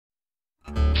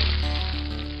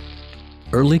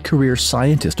Early Career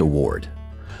Scientist Award,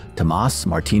 Tomás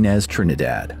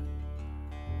Martínez-Trinidad.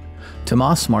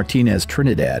 Tomás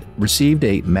Martínez-Trinidad received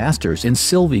a Master's in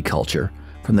Silviculture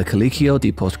from the Colegio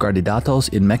de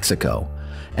Postgraduados in Mexico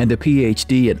and a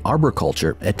PhD in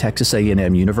Arboriculture at Texas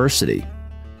A&M University.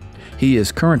 He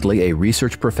is currently a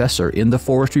research professor in the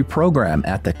forestry program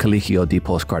at the Colegio de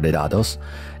Postgraduados,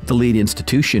 the lead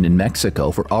institution in Mexico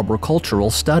for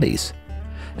arboricultural studies,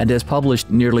 and has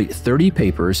published nearly 30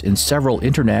 papers in several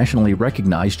internationally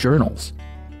recognized journals.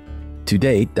 To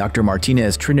date, Dr.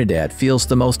 Martínez-Trinidad feels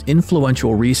the most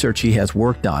influential research he has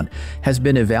worked on has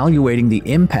been evaluating the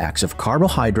impacts of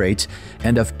carbohydrates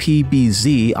and of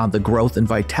PBZ on the growth and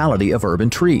vitality of urban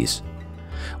trees.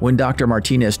 When Dr.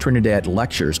 Martínez-Trinidad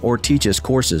lectures or teaches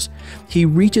courses, he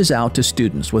reaches out to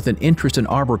students with an interest in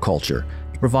arboriculture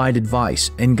to provide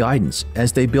advice and guidance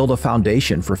as they build a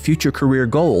foundation for future career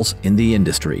goals in the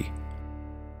industry.